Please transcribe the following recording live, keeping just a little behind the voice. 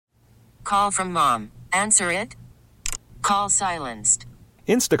Call from mom. Answer it. Call silenced.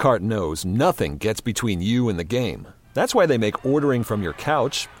 Instacart knows nothing gets between you and the game. That's why they make ordering from your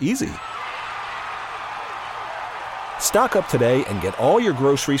couch easy. Stock up today and get all your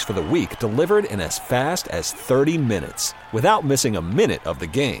groceries for the week delivered in as fast as 30 minutes without missing a minute of the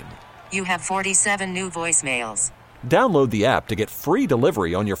game. You have 47 new voicemails. Download the app to get free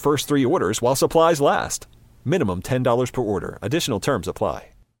delivery on your first 3 orders while supplies last. Minimum $10 per order. Additional terms apply.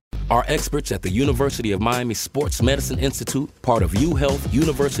 Our experts at the University of Miami Sports Medicine Institute, part of UHealth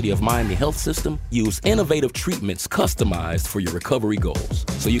University of Miami Health System, use innovative treatments customized for your recovery goals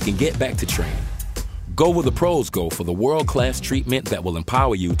so you can get back to training. Go where the pros go for the world-class treatment that will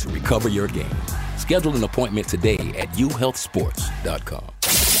empower you to recover your game. Schedule an appointment today at uhealthsports.com.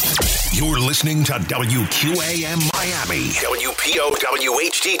 You're listening to WQAM Miami, WPOW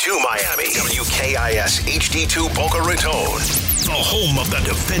HD2 Miami, WKIS HD2 Boca Raton, the home of the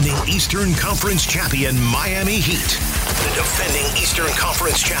defending Eastern Conference champion Miami Heat, the defending Eastern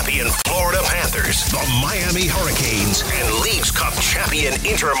Conference champion Florida Panthers, the Miami Hurricanes, and Leagues Cup champion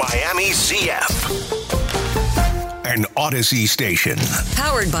Inter Miami CF. An Odyssey station.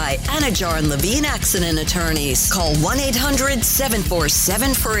 Powered by Anajar and Levine Accident Attorneys. Call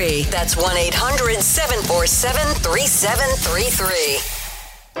 1-800-747-FREE. That's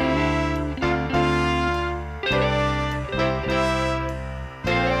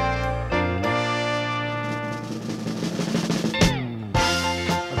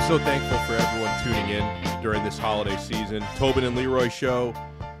I'm so thankful for everyone tuning in during this holiday season. Tobin and Leroy show.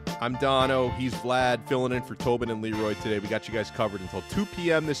 I'm Dono. He's Vlad, filling in for Tobin and Leroy today. We got you guys covered until 2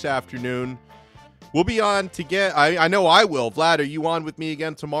 p.m. this afternoon. We'll be on to get. I know I will. Vlad, are you on with me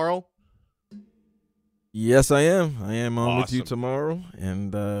again tomorrow? Yes, I am. I am on with you Awesome. tomorrow,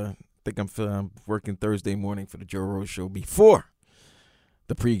 and I think I'm working Thursday morning for the Joe Rose Show before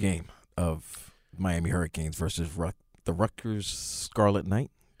the pregame of Miami Hurricanes versus the Rutgers Scarlet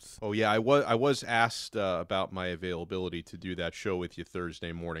Knights. Oh yeah, I was asked about my availability to do that show with you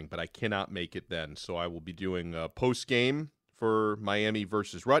Thursday morning, but I cannot make it then. So I will be doing a post game for Miami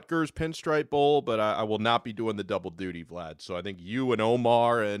versus Rutgers Pinstripe Bowl, but I will not be doing the double duty, Vlad. So I think you and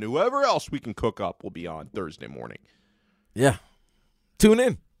Omar and whoever else we can cook up will be on Thursday morning. Yeah, tune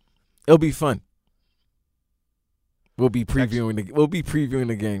in. It'll be fun. We'll be previewing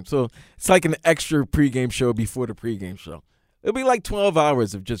the game. So it's like an extra pregame show before the pregame show. It'll be like 12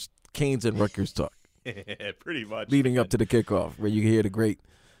 hours of just Canes and Rutgers talk. Pretty much. Leading up to the kickoff, where you hear the great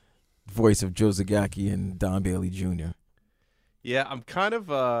voice of Joe Zagacki and Don Bailey Jr. Yeah, I'm kind of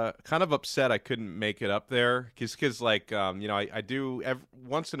upset I couldn't make it up there because I do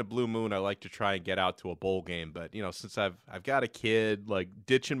once in a blue moon I like to try and get out to a bowl game, but since I've got a kid, like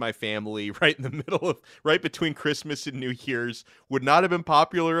ditching my family right in the middle of right between Christmas and New Year's would not have been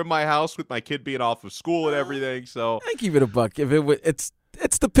popular in my house with my kid being off of school and everything. So I give it a buck. If it's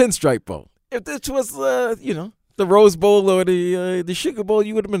the Pinstripe Bowl. If this was the Rose Bowl or the Sugar Bowl,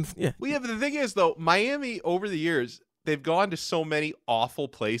 you would have been Well, yeah, but the thing is though, Miami over the years, they've gone to so many awful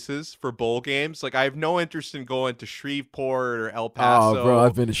places for bowl games. Like, I have no interest in going to Shreveport or El Paso. Oh, bro,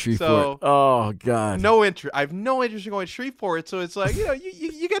 I've been to Shreveport. Oh, God. I have no interest in going to Shreveport. So it's like,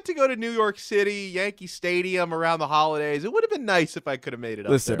 you get to go to New York City, Yankee Stadium around the holidays. It would have been nice if I could have made it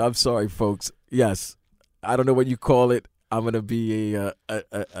up Listen, there. I'm sorry, folks. Yes, I don't know what you call it. I'm going to be I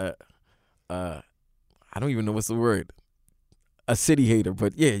don't even know what's the word. A city hater,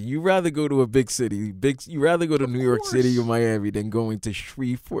 but yeah, you rather go to a big city. You rather go to New York City or Miami than going to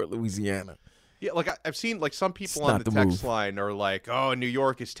Shreveport, Louisiana. Yeah, like I've seen like some people on the text line are like, "Oh, New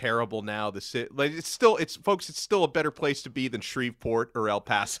York is terrible now." The city, like it's still a better place to be than Shreveport or El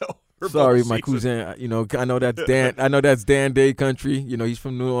Paso. Sorry, my cousin. I know that's Dan. I know that's Dan Day country. He's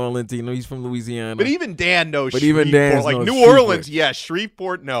from New Orleans. He's from Louisiana. But even Dan knows. But Shreveport. even Dan like knows New Shreveport. Orleans, yes.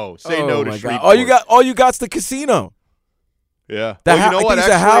 Shreveport, no. Say no to Shreveport. God. All you got's the casino. Yeah. You know what?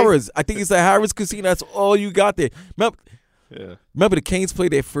 I think it's the Harris Casino. That's all you got there. Remember the Canes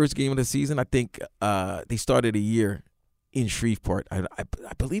played their first game of the season? I think they started a year in Shreveport. I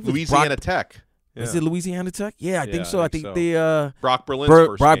believe it was Louisiana Tech. Yeah. Is it Louisiana Tech? Yeah, I think so. I think so. they Brock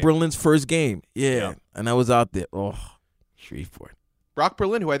Berlin's first game. Yeah, and I was out there. Oh, Shreveport. Brock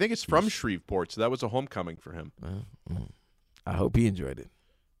Berlin, who I think is from Shreveport, so that was a homecoming for him. I hope he enjoyed it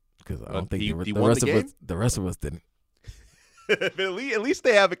because I don't think the rest of us didn't. But at least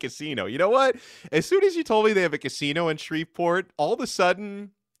they have a casino. You know what? As soon as you told me they have a casino in Shreveport, all of a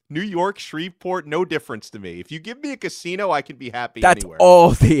sudden, New York, Shreveport, no difference to me. If you give me a casino, I can be happy anywhere. That's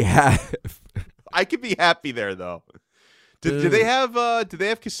all they have. I could be happy there, though. Do they have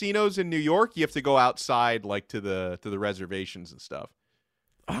casinos in New York? You have to go outside, like to the reservations and stuff.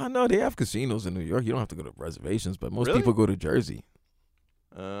 No, they have casinos in New York. You don't have to go to reservations, but most Really? people go to Jersey.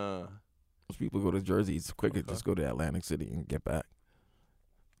 Uh, Most people go to Jersey. It's quicker. Just go to Atlantic City and get back.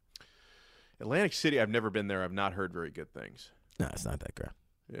 Atlantic City, I've never been there. I've not heard very good things. Nah, it's not that great.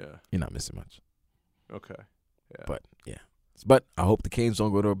 Yeah. You're not missing much. Okay. Yeah. But, yeah. But I hope the Canes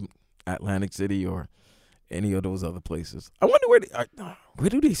don't go to Atlantic City or any of those other places. I wonder where do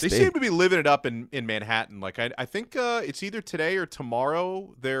they stay? They seem to be living it up in Manhattan. Like I think it's either today or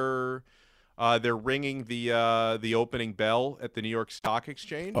tomorrow. They're ringing the opening bell at the New York Stock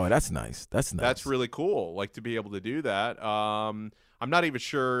Exchange. Oh, that's nice. That's nice. That's really cool. Like to be able to do that. I'm not even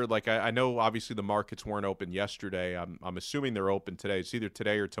sure. Like I know obviously the markets weren't open yesterday. I'm assuming they're open today. It's either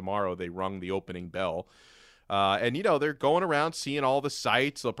today or tomorrow. They rung the opening bell. And, they're going around seeing all the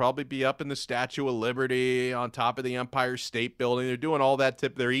sights. They'll probably be up in the Statue of Liberty on top of the Empire State Building. They're doing all that.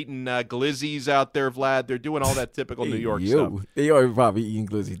 They're eating glizzies out there, Vlad. They're doing all that typical New York stuff. They are probably eating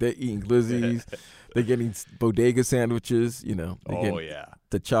glizzies. They're eating glizzies. They're getting bodega sandwiches,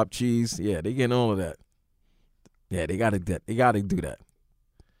 the chopped cheese. Yeah, they're getting all of that. Yeah, they got to do that.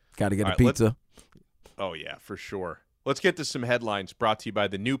 Got to get a pizza. Oh, yeah, for sure. Let's get to some headlines brought to you by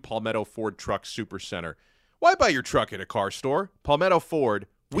the new Palmetto Ford Truck Supercenter. Why buy your truck at a car store? Palmetto Ford,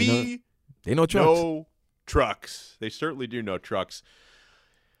 they know trucks. They certainly do know trucks.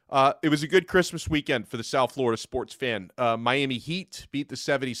 It was a good Christmas weekend for the South Florida sports fan. Miami Heat beat the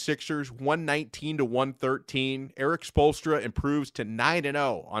 76ers 119-113. Eric Spoelstra improves to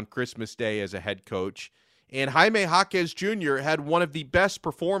 9-0 on Christmas Day as a head coach. And Jaime Jaquez Jr. had one of the best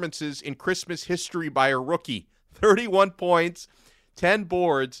performances in Christmas history by a rookie. 31 points, 10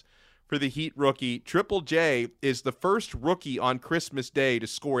 boards for the Heat rookie. Triple J is the first rookie on Christmas Day to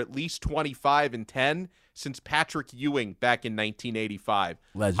score at least 25 and 10 since Patrick Ewing back in 1985.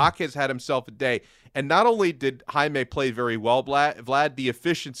 Legend. Jaquez had himself a day. And not only did Jaime play very well, Vlad, the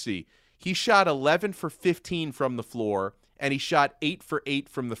efficiency. He shot 11 for 15 from the floor, and he shot 8 for 8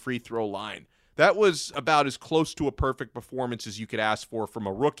 from the free throw line. That was about as close to a perfect performance as you could ask for from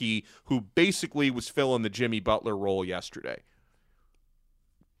a rookie who basically was filling the Jimmy Butler role yesterday.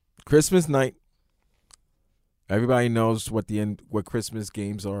 Christmas night. Everybody knows what Christmas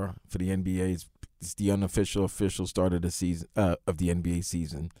games are for the NBA. It's the official start of the season of the NBA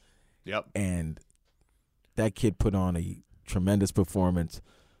season. Yep. And that kid put on a tremendous performance,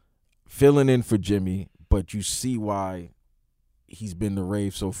 filling in for Jimmy. But you see why he's been the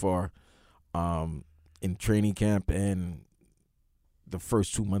rave so far in training camp and the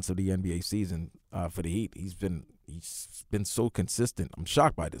first 2 months of the NBA season for the Heat. He's been so consistent. I'm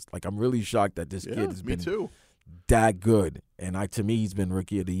shocked by this. Like, I'm really shocked that this kid has been too. That good. And to me, he's been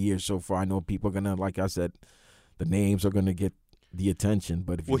Rookie of the Year so far. I know people are gonna, like I said, the names are gonna get the attention.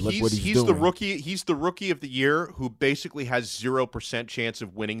 But if you look what he's doing, he's the Rookie of the Year who basically has 0% chance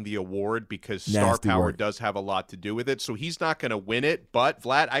of winning the award because star power does have a lot to do with it. So he's not going to win it. But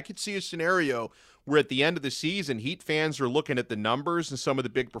Vlad, I could see a scenario where at the end of the season, Heat fans are looking at the numbers and some of the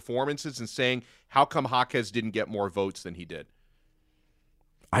big performances and saying, how come Jaquez didn't get more votes than he did?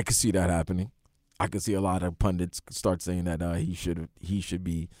 I could see that happening. I could see a lot of pundits start saying that he should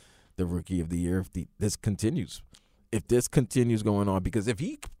be the Rookie of the Year if this continues. If this continues going on, because if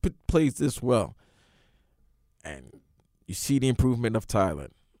he plays this well, and you see the improvement of Tyler,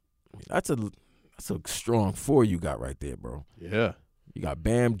 I mean, that's a strong four you got right there, bro. Yeah, you got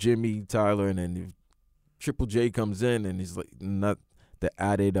Bam, Jimmy, Tyler, and then if Triple J comes in and he's like not the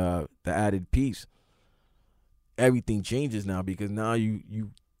added piece. Everything changes now because now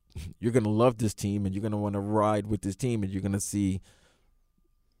you're gonna love this team and you're gonna want to ride with this team and you're gonna see,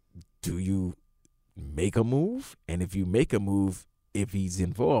 do you make a move? And if you make a move, if he's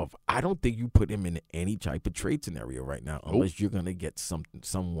involved, I don't think you put him in any type of trade scenario right now unless you're going to get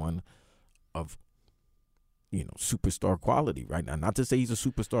someone of, superstar quality right now. Not to say he's a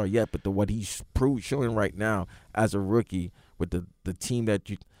superstar yet, but what he's showing right now as a rookie with the team that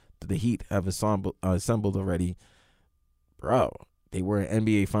the Heat have assembled already, bro. They were an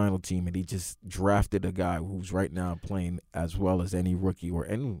NBA final team, and he just drafted a guy who's right now playing as well as any rookie or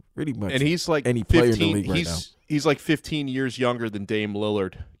any pretty much and he's like any 15, player in the league right now. He's like 15 years younger than Dame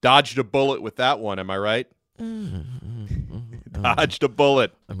Lillard. Dodged a bullet with that one, am I right? Dodged a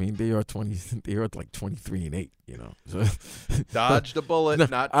bullet. I mean, they are like 23 and 8, So. Dodged a bullet.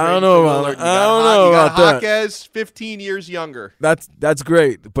 I don't know about that. Jaquez, 15 years younger. That's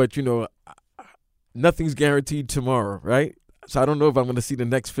great, but nothing's guaranteed tomorrow, right? So I don't know if I'm going to see the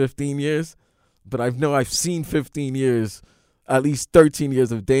next 15 years, but I know I've seen 15 years, at least 13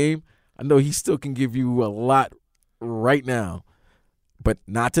 years of Dame. I know he still can give you a lot right now, but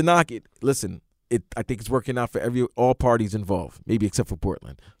not to knock it. Listen, I think it's working out for all parties involved, maybe except for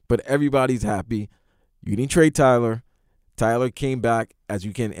Portland. But everybody's happy. You didn't trade Tyler. Tyler came back as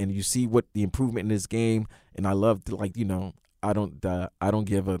you can, and you see what the improvement in his game. And I love, I don't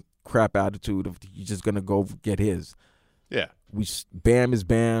give a crap attitude of you're just gonna go get his. Yeah. Bam is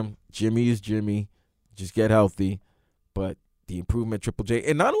Bam. Jimmy is Jimmy. Just get healthy. But the improvement, Triple J,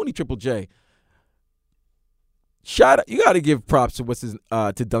 and not only Triple J. You got to give props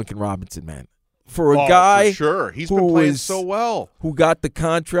to Duncan Robinson, man. For a guy, for sure, he's been playing so well. Who got the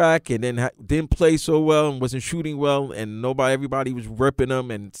contract and then didn't play so well and wasn't shooting well, and everybody was ripping him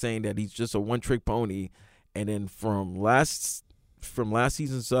and saying that he's just a one-trick pony. And then from last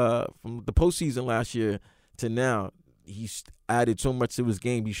season's from the postseason last year to now, he's added so much to his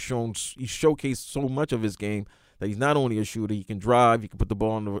game. He's showcased so much of his game that he's not only a shooter, he can drive, he can put the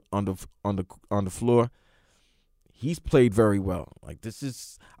ball on the floor. He's played very well.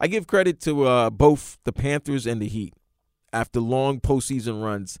 I give credit to both the Panthers and the Heat. After long postseason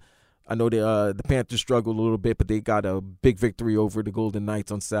runs, I know the Panthers struggled a little bit, but they got a big victory over the Golden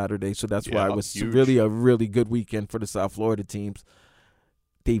Knights on Saturday. So that's why it was really a really good weekend for the South Florida teams.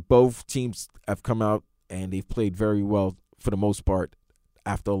 Both teams have come out and they've played very well for the most part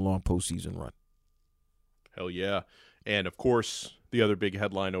after a long postseason run. Hell yeah. And, of course, the other big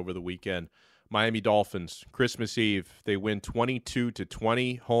headline over the weekend, Miami Dolphins, Christmas Eve, they win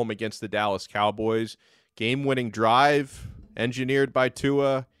 22-20 home against the Dallas Cowboys. Game-winning drive engineered by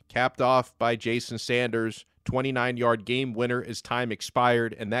Tua, capped off by Jason Sanders. 29-yard game winner as time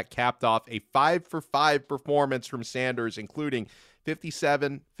expired, and that capped off a 5-for-5 performance from Sanders, including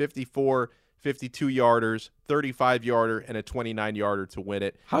 57, 54, 52-yarders, 35-yarder, and a 29-yarder to win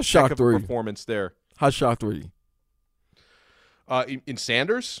it. How shocked were you? Performance there. How shocked were you? In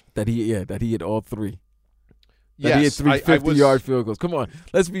Sanders? That he hit all three. Yes, he had 3 50-yard field goals. Come on,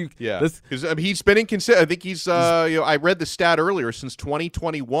 let's be. Yeah, because he's been inconsistent. I think he's. I read the stat earlier. Since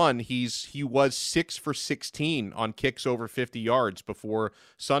 2021, he was 6 for 16 on kicks over 50 yards before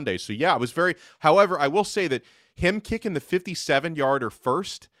Sunday. So yeah, it was very. However, I will say that him kicking the 57-yarder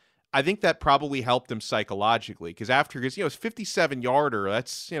first, I think that probably helped him psychologically because after his, his 57-yarder,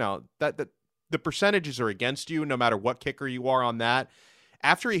 that's that the percentages are against you no matter what kicker you are on that.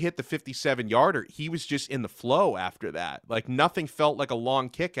 After he hit the 57-yarder, he was just in the flow after that. Like nothing felt like a long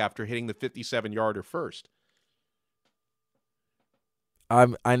kick after hitting the 57-yarder first.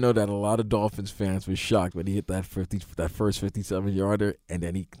 I know that a lot of Dolphins fans were shocked when he hit that first 57-yarder, and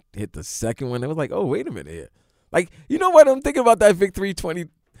then he hit the second one. It was like, oh, wait a minute here. Like, you know what? I'm thinking about that victory 20.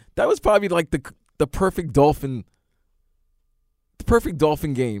 That was probably like the perfect Dolphin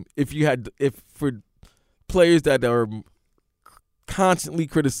game if for players that are constantly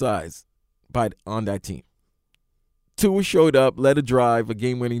criticized on that team. Tua showed up, led a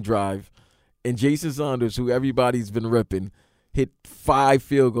game-winning drive, and Jason Sanders, who everybody's been ripping, hit 5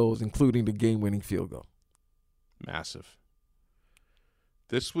 field goals, including the game-winning field goal. Massive.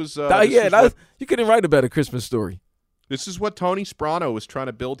 This was you couldn't write a better Christmas story. This is what Tony Sprono was trying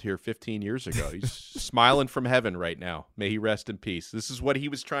to build here 15 years ago. He's smiling from heaven right now. May he rest in peace. This is what he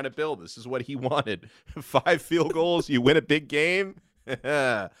was trying to build. This is what he wanted. 5 field goals, you win a big game.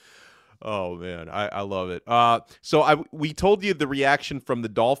 Oh, man, I love it. So we told you the reaction from the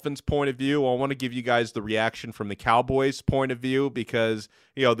Dolphins' point of view. I want to give you guys the reaction from the Cowboys' point of view because,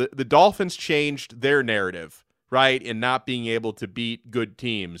 the Dolphins changed their narrative, right, in not being able to beat good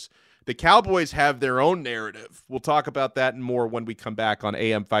teams. The Cowboys have their own narrative. We'll talk about that and more when we come back on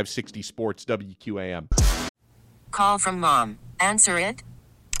AM 560 Sports WQAM. Call from mom. Answer it.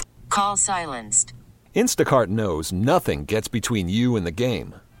 Call silenced. Instacart knows nothing gets between you and the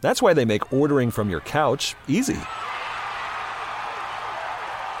game. That's why they make ordering from your couch easy.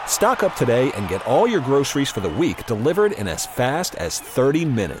 Stock up today and get all your groceries for the week delivered in as fast as 30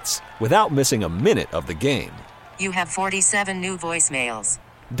 minutes without missing a minute of the game. You have 47 new voicemails.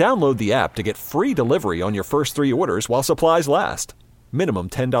 Download the app to get free delivery on your first 3 orders while supplies last. Minimum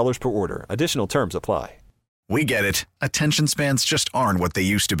 $10 per order. Additional terms apply. We get it. Attention spans just aren't what they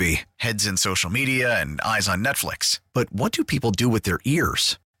used to be. Heads in social media and eyes on Netflix. But what do people do with their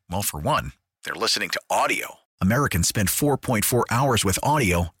ears? Well, for one, they're listening to audio. Americans spend 4.4 hours with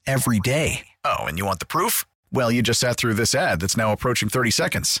audio every day. Oh, and you want the proof? Well, you just sat through this ad that's now approaching 30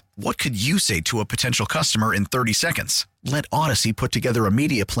 seconds. What could you say to a potential customer in 30 seconds? Let Odyssey put together a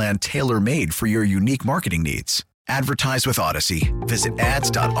media plan tailor-made for your unique marketing needs. Advertise with Odyssey. Visit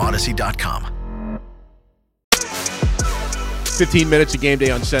ads.odyssey.com. 15 minutes of Game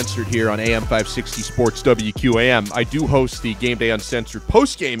Day Uncensored here on AM 560 Sports WQAM. I do host the Game Day Uncensored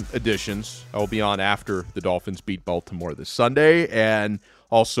post-game editions. I will be on after the Dolphins beat Baltimore this Sunday, and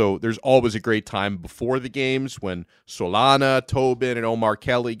Also, there's always a great time before the games when Solana, Tobin, and Omar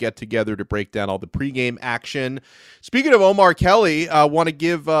Kelly get together to break down all the pregame action. Speaking of Omar Kelly, I want to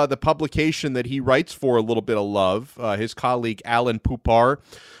give the publication that he writes for a little bit of love. His colleague Alan Pupar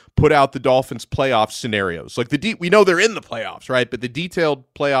put out the Dolphins playoff scenarios. Like we know they're in the playoffs, right? But the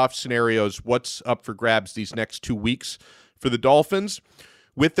detailed playoff scenarios, what's up for grabs these next 2 weeks for the Dolphins.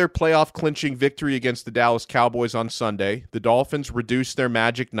 With their playoff clinching victory against the Dallas Cowboys on Sunday, the Dolphins reduced their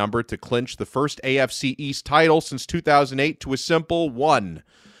magic number to clinch the first AFC East title since 2008 to a simple 1.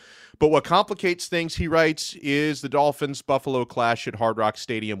 But what complicates things, he writes, is the Dolphins-Buffalo clash at Hard Rock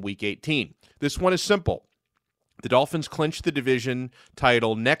Stadium Week 18. This one is simple. The Dolphins clinch the division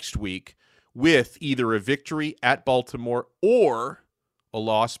title next week with either a victory at Baltimore or a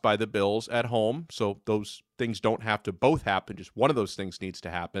loss by the Bills at home. So those things don't have to both happen. Just one of those things needs to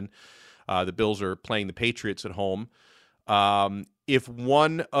happen. The Bills are playing the Patriots at home. If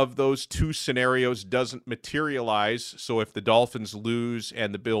one of those two scenarios doesn't materialize, so if the Dolphins lose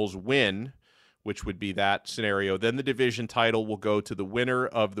and the Bills win, which would be that scenario, then the division title will go to the winner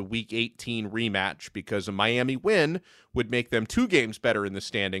of the Week 18 rematch, because a Miami win would make them 2 games better in the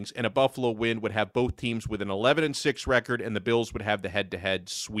standings, and a Buffalo win would have both teams with an 11-6 record, and the Bills would have the head-to-head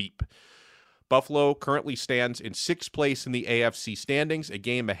sweep. Buffalo currently stands in 6th place in the AFC standings, a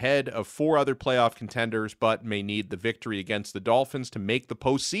game ahead of 4 other playoff contenders, but may need the victory against the Dolphins to make the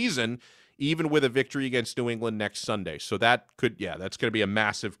postseason, even with a victory against New England next Sunday. So that's going to be a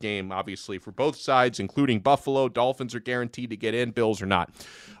massive game, obviously, for both sides, including Buffalo. Dolphins are guaranteed to get in, Bills are not.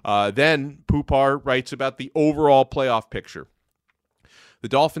 Then Pupar writes about the overall playoff picture. The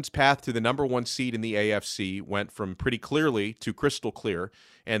Dolphins' path to the number 1 seed in the AFC went from pretty clearly to crystal clear,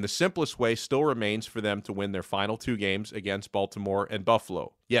 and the simplest way still remains for them to win their final 2 games against Baltimore and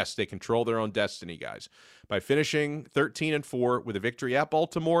Buffalo. Yes, they control their own destiny, guys. By finishing 13-4 with a victory at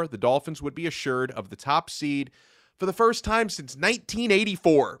Baltimore, the Dolphins would be assured of the top seed for the first time since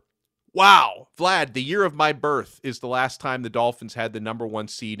 1984. Wow. Vlad, the year of my birth is the last time the Dolphins had the number 1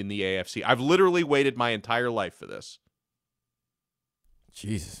 seed in the AFC. I've literally waited my entire life for this.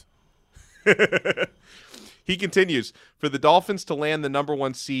 Jesus. He continues, for the Dolphins to land the number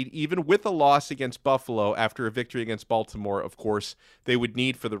 1 seed, even with a loss against Buffalo after a victory against Baltimore, of course, they would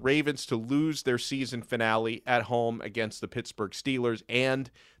need for the Ravens to lose their season finale at home against the Pittsburgh Steelers,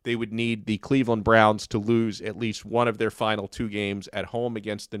 and they would need the Cleveland Browns to lose at least one of their final 2 games at home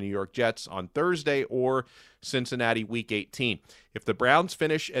against the New York Jets on Thursday or Cincinnati Week 18. If the Browns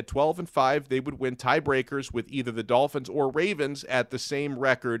finish at 12-5, they would win tiebreakers with either the Dolphins or Ravens at the same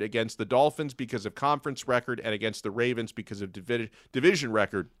record, against the Dolphins because of conference record and against the Ravens because of division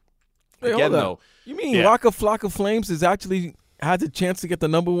record. Wait, Again, though, you mean Waka Flocka Flames has actually had the chance to get the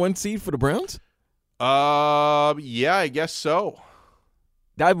number 1 seed for the Browns? Yeah, I guess so.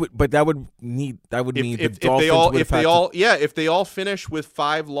 That would mean the Dolphins if they all finish with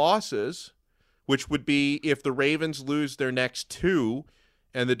 5 losses, which would be if the Ravens lose their next 2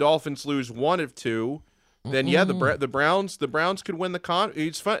 and the Dolphins lose 1 of 2, then the Browns could win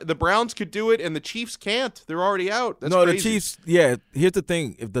the Browns could do it and the Chiefs can't. They're already out. That's crazy. The Chiefs. Yeah, here's the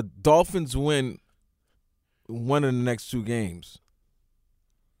thing: if the Dolphins win one of the next 2 games,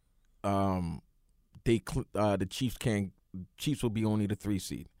 the Chiefs will be only the 3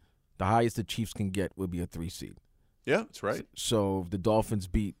 seed. The highest the Chiefs can get will be a 3 seed. Yeah, that's right. So if the Dolphins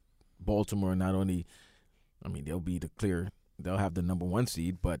beat Baltimore, not only, they'll have the number 1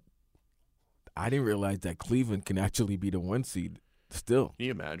 seed, but I didn't realize that Cleveland can actually be the 1 seed still. Can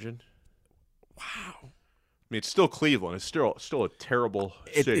you imagine? Wow. I mean, it's still Cleveland. It's still a terrible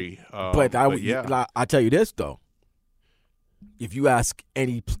city. I tell you this, though. If you ask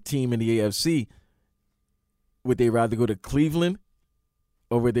any team in the AFC, would they rather go to Cleveland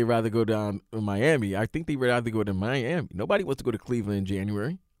or would they rather go down to Miami? I think they would rather go to Miami. Nobody wants to go to Cleveland in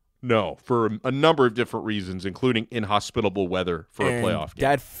January. No, for a number of different reasons, including inhospitable weather for a playoff game.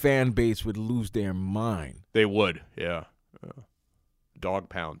 That fan base would lose their mind. They would, yeah. Dog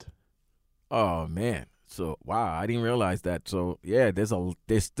pound. Oh, man. So, wow, I didn't realize that. So, yeah, there's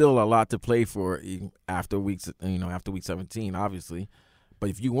still a lot to play for after week 17, obviously.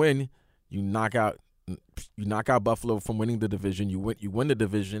 But if you win, you knock out Buffalo from winning the division. You win the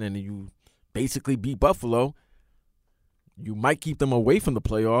division, and you basically beat Buffalo. You might keep them away from the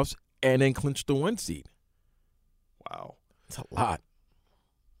playoffs and then clinch the 1 seed. Wow. It's a lot.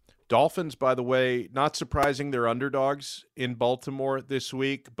 Dolphins, by the way, not surprising, they're underdogs in Baltimore this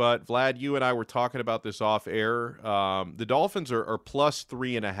week. But, Vlad, you and I were talking about this off air. The Dolphins are plus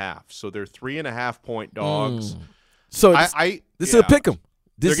 3.5, so they're 3.5-point dogs. So this is a pick 'em.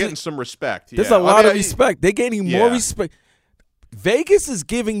 They're getting some respect. There's a lot of respect. They're gaining more respect. Vegas is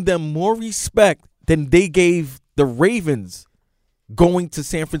giving them more respect than they gave the Ravens going to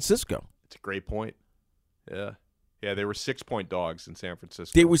San Francisco. It's a great point. Yeah. Yeah, they were 6-point dogs in San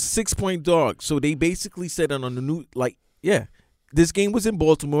Francisco. They were 6-point dogs. So they basically said on the new, this game was in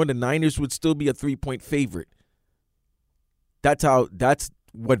Baltimore. The Niners would still be a 3-point favorite. That's how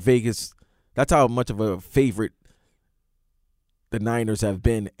much of a favorite the Niners have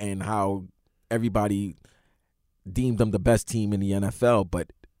been and how everybody deemed them the best team in the NFL.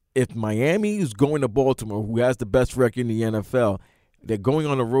 But if Miami is going to Baltimore, who has the best record in the NFL, they're going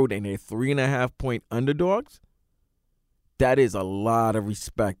on the road and they're 3.5-point underdogs, that is a lot of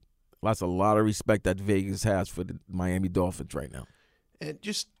respect. That's a lot of respect that Vegas has for the Miami Dolphins right now. And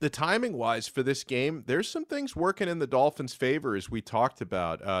just the timing-wise for this game, there's some things working in the Dolphins' favor, as we talked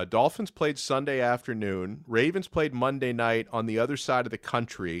about. Dolphins played Sunday afternoon. Ravens played Monday night on the other side of the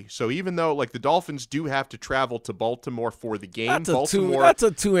country. So even though, the Dolphins do have to travel to Baltimore for the game, that's a Baltimore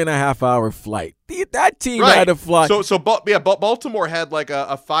 2.5-hour flight. That team right. had to fly. But Baltimore had a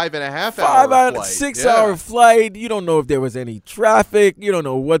 5.5-hour flight. 6-hour flight. You don't know if there was any traffic. You don't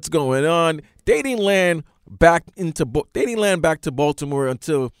know what's going on. They didn't land back to Baltimore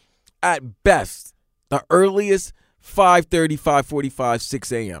until, at best, the earliest 5:30, 5:45,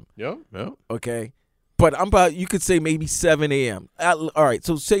 6 a.m. Yeah. Okay, but you could say maybe 7 a.m. All right,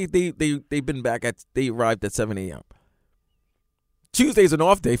 so say they arrived at 7 a.m. Tuesday's an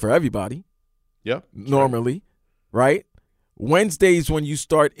off day for everybody. Yep. Normally, right? Wednesday's when you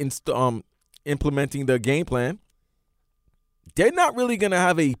start implementing the game plan. They're not really gonna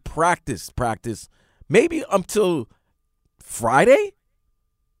have a practice. Maybe until Friday.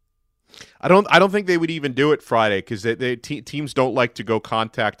 I don't think they would even do it Friday because teams don't like to go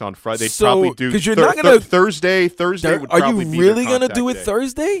contact on Friday. They'd probably do because you're not gonna Thursday. Would probably be Are you really gonna do it day.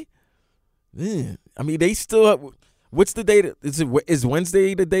 Thursday? Yeah. I mean, they still have, what's the date? Is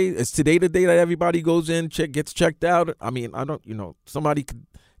Wednesday the day? Is today the day that everybody goes in, gets checked out? I mean, I don't. Somebody could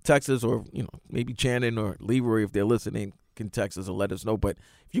text us, or maybe Shannon or Leroy, if they're listening, can text us and let us know. But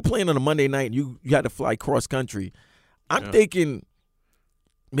if you're playing on a Monday night and you had to fly cross country, I'm thinking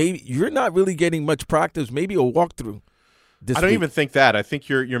maybe you're not really getting much practice. Maybe a walkthrough. I don't even think that. I think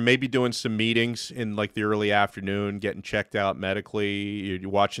you're maybe doing some meetings in the early afternoon, getting checked out medically. You're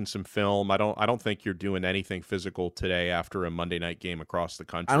watching some film. I don't think you're doing anything physical today after a Monday night game across the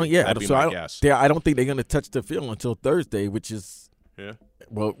country. That'd be my guess. I don't think they're going to touch the field until Thursday, which is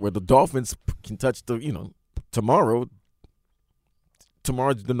where the Dolphins can touch tomorrow.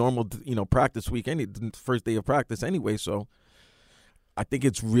 Tomorrow's the normal, practice week, the first day of practice anyway. So I think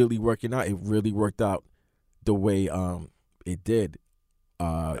it's really working out. It really worked out the way it did.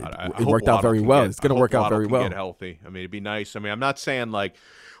 It worked out very well. It's going to work out very well. Get healthy. I mean, it'd be nice. I mean, I'm not saying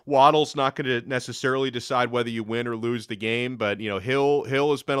Waddle's not going to necessarily decide whether you win or lose the game, but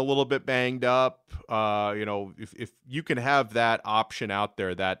Hill has been a little bit banged up. If you can have that option out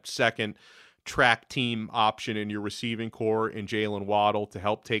there, that second track team option in your receiving core in Jalen Waddle to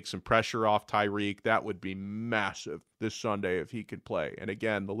help take some pressure off Tyreek, that would be massive this Sunday if he could play. And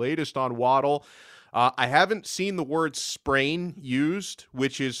again, the latest on Waddle, I haven't seen the word sprain used,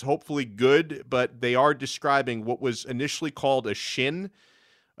 which is hopefully good, but they are describing what was initially called a shin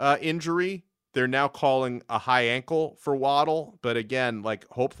injury. They're now calling a high ankle for Waddle. But again,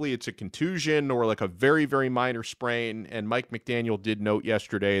 hopefully it's a contusion or a very, very minor sprain. And Mike McDaniel did note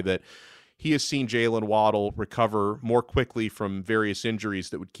yesterday that he has seen Jalen Waddle recover more quickly from various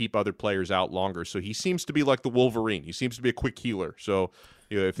injuries that would keep other players out longer. So he seems to be like the Wolverine. He seems to be a quick healer. So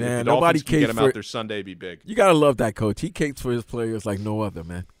if the Dolphins can get him out there Sunday, it'd be big. You got to love that coach. He cates for his players like no other,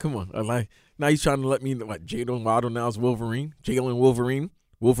 man. Come on. Now he's trying to let me know what Jalen Waddle now is Wolverine. Jalen Wolverine.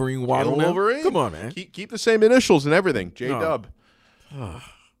 Wolverine Waddle now. Wolverine? Come on, man. Keep the same initials and everything. J-Dub.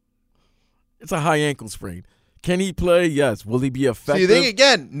 It's a high ankle sprain. Can he play? Yes. Will he be effective? See, the thing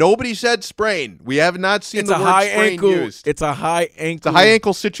again, nobody said sprain. We have not seen the word sprain used. It's a high ankle. It's a high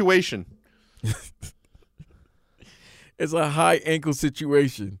ankle situation. It's a high ankle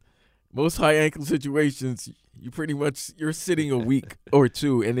situation. Most high ankle situations, you're sitting a week or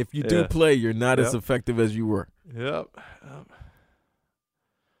two, and if you do play, you're not as effective as you were. Yep.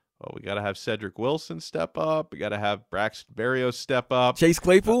 Well, we got to have Cedric Wilson step up. We got to have Braxton Berrios step up. Chase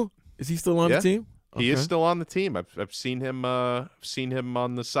Claypool, is he still on the team? He is still on the team. I've seen him. Seen him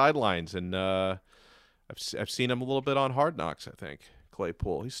on the sidelines, and I've seen him a little bit on Hard Knocks. I think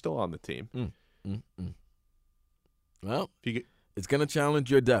Claypool. He's still on the team. Well, it's going to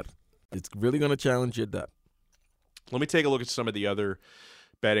challenge your depth. It's really going to challenge your depth. Let me take a look at some of the other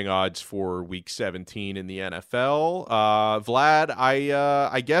betting odds for Week 17 in the NFL. Vlad,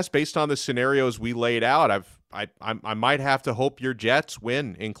 I guess based on the scenarios we laid out, I might have to hope your Jets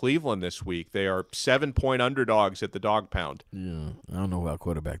win in Cleveland this week. They are 7-point underdogs at the dog pound. Yeah, I don't know who our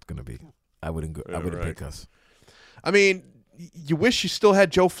quarterback's going to be. I wouldn't pick us. I mean, you wish you still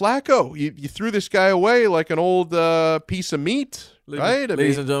had Joe Flacco. You threw this guy away like an old piece of meat, right?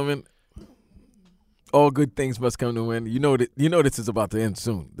 Ladies and gentlemen, all good things must come to an end. You know this is about to end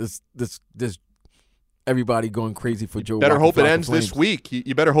soon. This everybody going crazy for Joe. Better hope it Flacco ends flames. this week.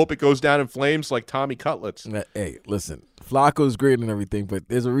 You better hope it goes down in flames like Tommy Cutlets. Hey, listen, Flacco's great and everything, but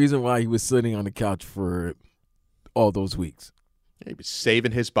there's a reason why he was sitting on the couch for all those weeks. He was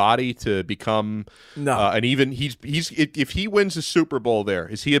saving his body to become an even. He's if he wins the Super Bowl, there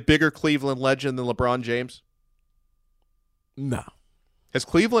is he a bigger Cleveland legend than LeBron James? No. Has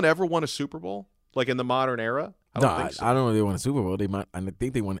Cleveland ever won a Super Bowl like in the modern era? I don't think so. I don't know if they won a Super Bowl. They might. I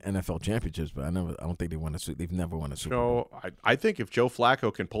think they won NFL championships, but I don't think they won a. They've never won a Super Bowl. I think if Joe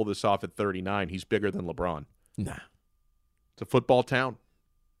Flacco can pull this off at 39, he's bigger than LeBron. Nah, it's a football town.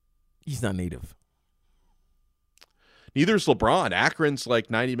 He's not native. Neither is LeBron. Akron's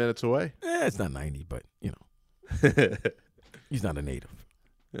like 90 minutes away. It's not 90, but he's not a native.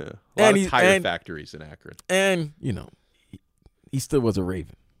 Yeah, a lot of tire factories in Akron, and he still was a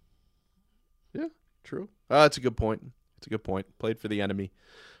Raven. Yeah, true. That's a good point. It's a good point. Played for the enemy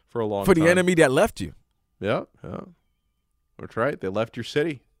for a long time. For the enemy that left you. Yeah. That's right. They left your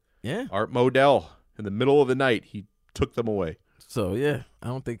city. Yeah. Art Modell, in the middle of the night, he took them away. So yeah, I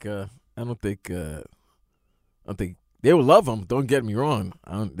don't think they will love him. Don't get me wrong.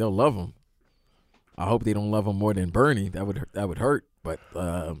 They'll love him. I hope they don't love him more than Bernie. That would hurt. But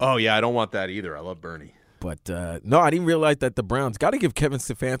oh yeah, I don't want that either. I love Bernie. But no, I didn't realize that the Browns got to give Kevin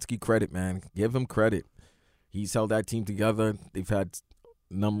Stefanski credit, man. Give him credit. He's held that team together. They've had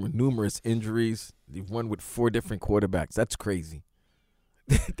numerous injuries. They've won with 4 different quarterbacks. That's crazy.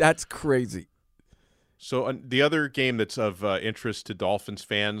 That's crazy. So the other game that's of interest to Dolphins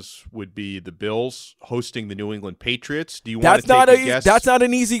fans would be the Bills hosting the New England Patriots. Do you want to take a guess? That's not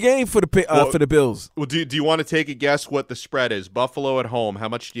an easy game for the Bills. Well, do you want to take a guess what the spread is? Buffalo at home. How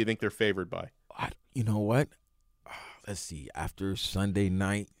much do you think they're favored by? You know what? Let's see. After Sunday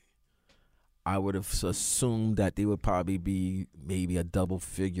night, I would have assumed that they would probably be maybe a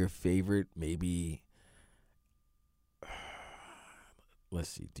double-figure favorite. Maybe. Let's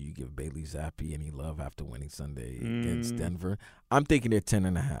see. Do you give Bailey Zappi any love after winning Sunday against Denver? I'm thinking they're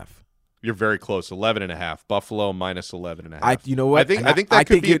 10.5. You're very close. 11.5. Buffalo minus 11.5. You know what? I think that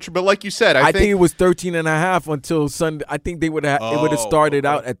could be. But like you said, I think it was 13.5 until Sunday. I think they would have. It would have started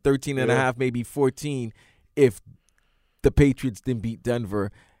out at 13.5, maybe 14, if the Patriots didn't beat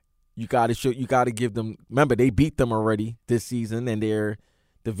Denver. You got to give them. Remember, they beat them already this season, and they're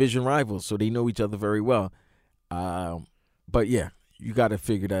division rivals, so they know each other very well. But yeah. You got to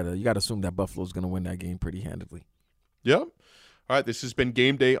figure that. You got to assume that Buffalo's going to win that game pretty handedly. Yep. All right, this has been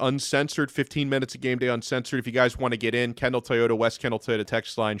Game Day Uncensored, 15 minutes of Game Day Uncensored. If you guys want to get in, Kendall Toyota, West Kendall Toyota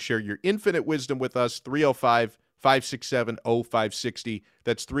text line, share your infinite wisdom with us, 305-567-0560.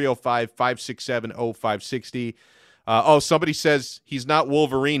 That's 305-567-0560. Somebody says he's not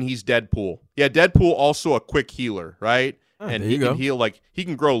Wolverine, he's Deadpool. Yeah, Deadpool also a quick healer, right? And he can heal, like, he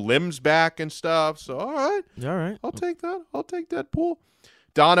can grow limbs back and stuff. So, all right. I'll take that. I'll take Deadpool.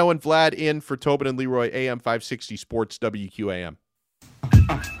 Dono and Vlad in for Tobin and Leroy, AM 560 Sports, WQAM.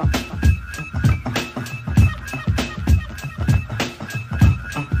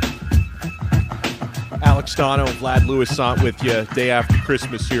 Alex Dono and Vlad Lewis on with you day after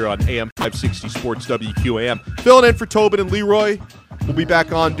Christmas here on AM 560 Sports, WQAM. Filling in for Tobin and Leroy. We'll be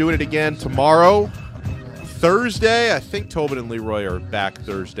back on doing it again tomorrow. Thursday, I think Tobin and Leroy are back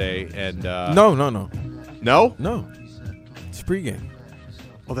Thursday, and No. No? It's pregame.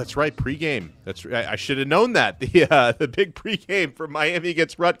 Oh, that's right, pregame. That's right. I should have known that. The big pregame for Miami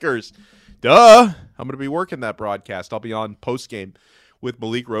against Rutgers. Duh. I'm going to be working that broadcast. I'll be on postgame with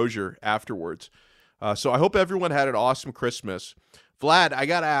Malik Rozier afterwards. So I hope everyone had an awesome Christmas. Vlad, I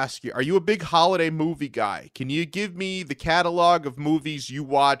got to ask you, are you a big holiday movie guy? Can you give me the catalog of movies you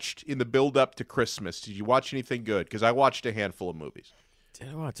watched in the build-up to Christmas? Did you watch anything good? Because I watched a handful of movies. Did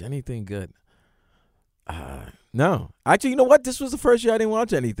I watch anything good? No. Actually, you know what? This was the first year I didn't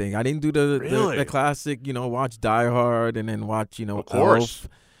watch anything. I didn't do the classic, watch Die Hard and then watch, of course.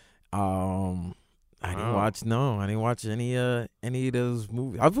 Elf. I didn't watch any of those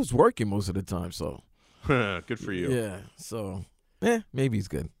movies. I was working most of the time, so. Good for you. Yeah, so. Maybe he's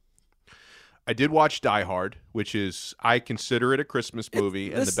good. I did watch Die Hard, which is, I consider it a Christmas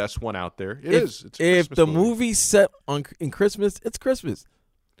movie and the best one out there. It is. It's a if Christmas the movie. movie's set in Christmas, it's Christmas.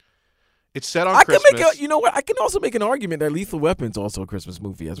 It's set on I Christmas. can make you know what? I can also make an argument that Lethal Weapon's also a Christmas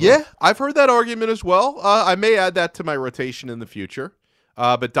movie as well. Yeah, I've heard that argument as well. I may add that to my rotation in the future.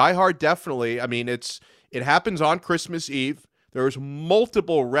 But Die Hard definitely. I mean, it happens on Christmas Eve. There's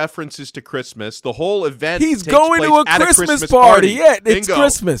multiple references to Christmas. The whole event. He's takes going place to a at Christmas party. Yeah, it's Bingo.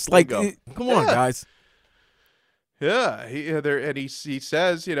 Christmas. Like, Bingo. come on, guys. Yeah, he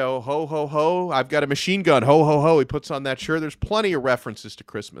says, ho ho ho, I've got a machine gun, ho ho ho. He puts on that shirt. There's plenty of references to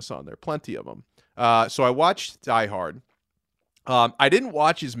Christmas on there, plenty of them. So I watched Die Hard. I didn't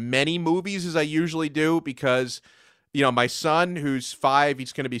watch as many movies as I usually do because, my son, who's 5,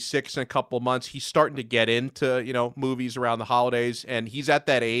 he's going to be 6 in a couple of months. He's starting to get into, movies around the holidays, and he's at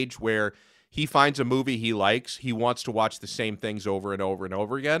that age where he finds a movie he likes. He wants to watch the same things over and over and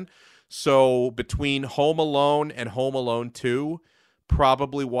over again. So between Home Alone and Home Alone 2,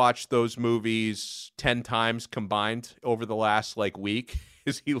 probably watched those movies 10 times combined over the last week.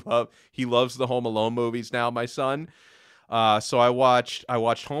 Because he loves the Home Alone movies now, my son. So I watched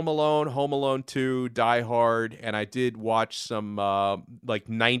Home Alone 2, Die Hard, and I did watch some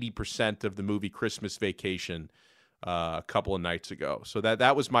 90% of the movie Christmas Vacation a couple of nights ago. So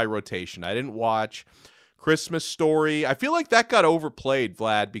that was my rotation. I didn't watch Christmas Story. I feel like that got overplayed,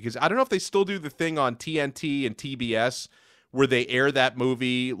 Vlad, because I don't know if they still do the thing on TNT and TBS where they air that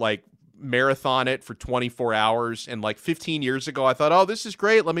movie, marathon it for 24 hours. And 15 years ago, I thought, oh, this is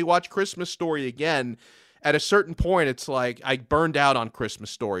great. Let me watch Christmas Story again. At a certain point, it's I burned out on Christmas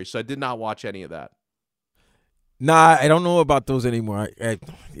Story, so I did not watch any of that. Nah, I don't know about those anymore.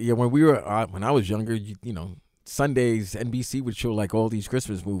 When I was younger, Sundays, NBC would show all these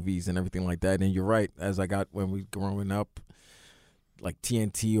Christmas movies and everything like that. And you're right, when we growing up,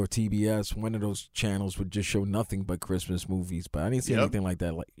 TNT or TBS, one of those channels would just show nothing but Christmas movies. But I didn't see anything like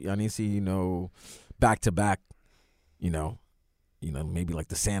that. I didn't see, back to back, maybe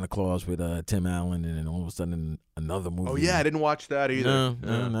the Santa Claus with Tim Allen, and then all of a sudden another movie. Oh yeah, I didn't watch that either.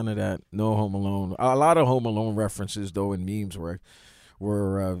 No, none of that. No Home Alone. A lot of Home Alone references though, and memes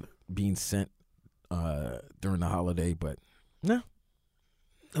were being sent during the holiday, but no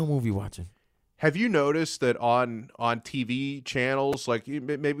movie watching. Have you noticed that on TV channels,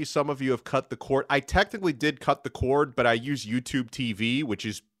 maybe some of you have cut the cord? I technically did cut the cord, but I use YouTube TV, which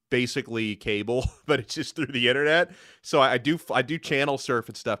is basically cable, but it's just through the internet. So I do channel surf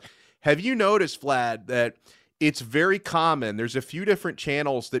and stuff. Have you noticed, Vlad, that it's very common? There's a few different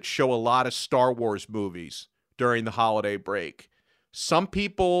channels that show a lot of Star Wars movies during the holiday break. Some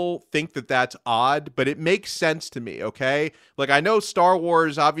people think that that's odd, but it makes sense to me, okay? I know Star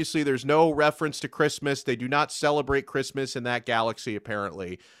Wars, obviously there's no reference to Christmas. They do not celebrate Christmas in that galaxy,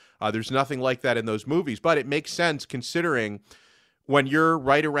 apparently. There's nothing like that in those movies, but it makes sense considering when you're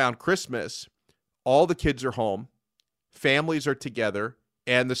right around Christmas, all the kids are home, families are together,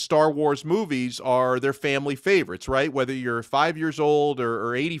 and the Star Wars movies are their family favorites, right? Whether you're 5 years old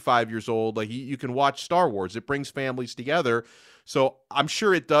or 85 years old, you can watch Star Wars. It brings families together. So I'm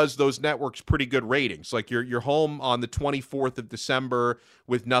sure it does those networks pretty good ratings. You're home on the 24th of December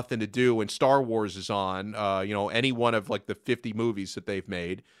with nothing to do, and Star Wars is on. Any one of the 50 movies that they've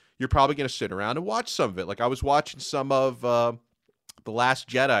made, you're probably going to sit around and watch some of it. I was watching some of The Last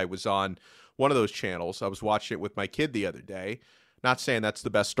Jedi was on one of those channels. I was watching it with my kid the other day. Not saying that's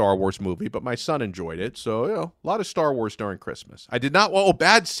the best Star Wars movie, but my son enjoyed it. So, a lot of Star Wars during Christmas. I did not. Oh,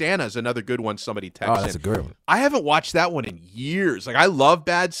 Bad Santa is another good one somebody texted. Oh, that's a good one. I haven't watched that one in years. I love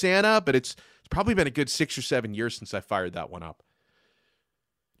Bad Santa, but it's probably been a good 6 or 7 years since I fired that one up.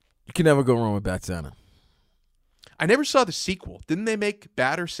 You can never go wrong with Bad Santa. I never saw the sequel. Didn't they make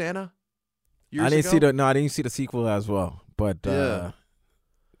Badder Santa years I didn't ago? I didn't see the sequel as well. But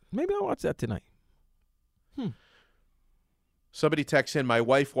maybe I'll watch that tonight. Somebody texts in, my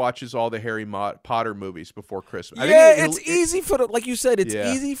wife watches all the Harry Potter movies before Christmas. It's easy for like you said, it's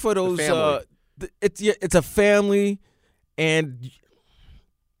easy for those. It's a family, and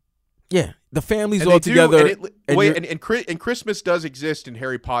the family's all together. And Christmas does exist in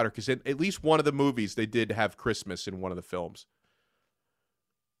Harry Potter because at least one of the movies they did have Christmas in one of the films.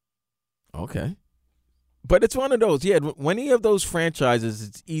 Okay, but it's one of those. Yeah, when any of those franchises,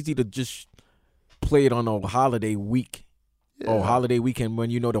 it's easy to just play it on a holiday week. Or holiday weekend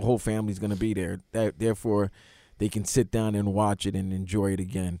when the whole family's going to be there. Therefore, they can sit down and watch it and enjoy it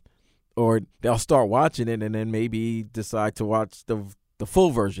again. Or they'll start watching it and then maybe decide to watch the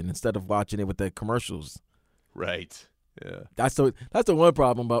full version instead of watching it with the commercials. Right. Yeah. That's the one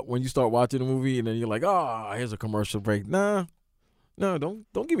problem about when you start watching a movie and then you're like, oh, here's a commercial break. No, don't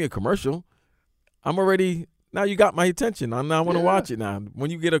give me a commercial. Now you got my attention. I want to watch it now. When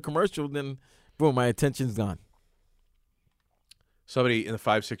you get a commercial, then boom, my attention's gone. Somebody in the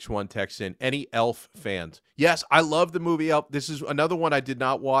 561 texts in, any Elf fans? Yes, I love the movie Elf. This is another one I did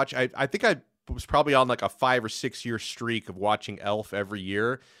not watch. I think I was probably on like a 5 or 6 year streak of watching Elf every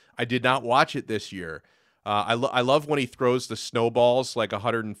year. I did not watch it this year. I love when he throws the snowballs like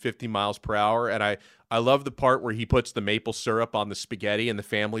 150 miles per hour, and I love the part where he puts the maple syrup on the spaghetti, and the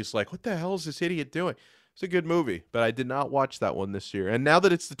family's like, what the hell is this idiot doing? It's a good movie, but I did not watch that one this year. And now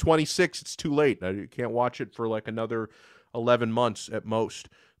that it's the 26th, it's too late. I can't watch it for like another 11 months at most.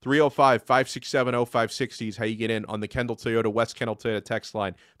 305-567-0560 is how you get in on the Kendall Toyota, West Kendall Toyota text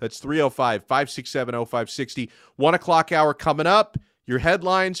line. That's 305-567-0560. 1 o'clock hour coming up. Your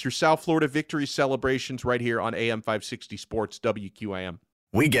headlines, your South Florida victory celebrations right here on AM 560 Sports, WQAM.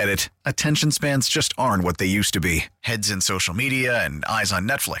 We get it. Attention spans just aren't what they used to be. Heads in social media and eyes on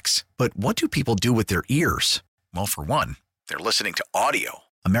Netflix. But what do people do with their ears? Well, for one, they're listening to audio.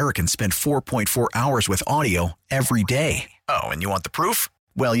 Americans spend 4.4 hours with audio every day. Oh, and you want the proof?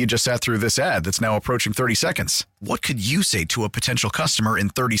 Well, you just sat through this ad that's now approaching 30 seconds. What could you say to a potential customer in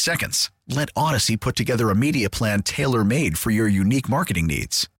 30 seconds? Let Odyssey put together a media plan tailor-made for your unique marketing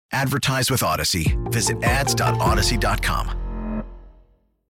needs. Advertise with Odyssey. Visit ads.odyssey.com.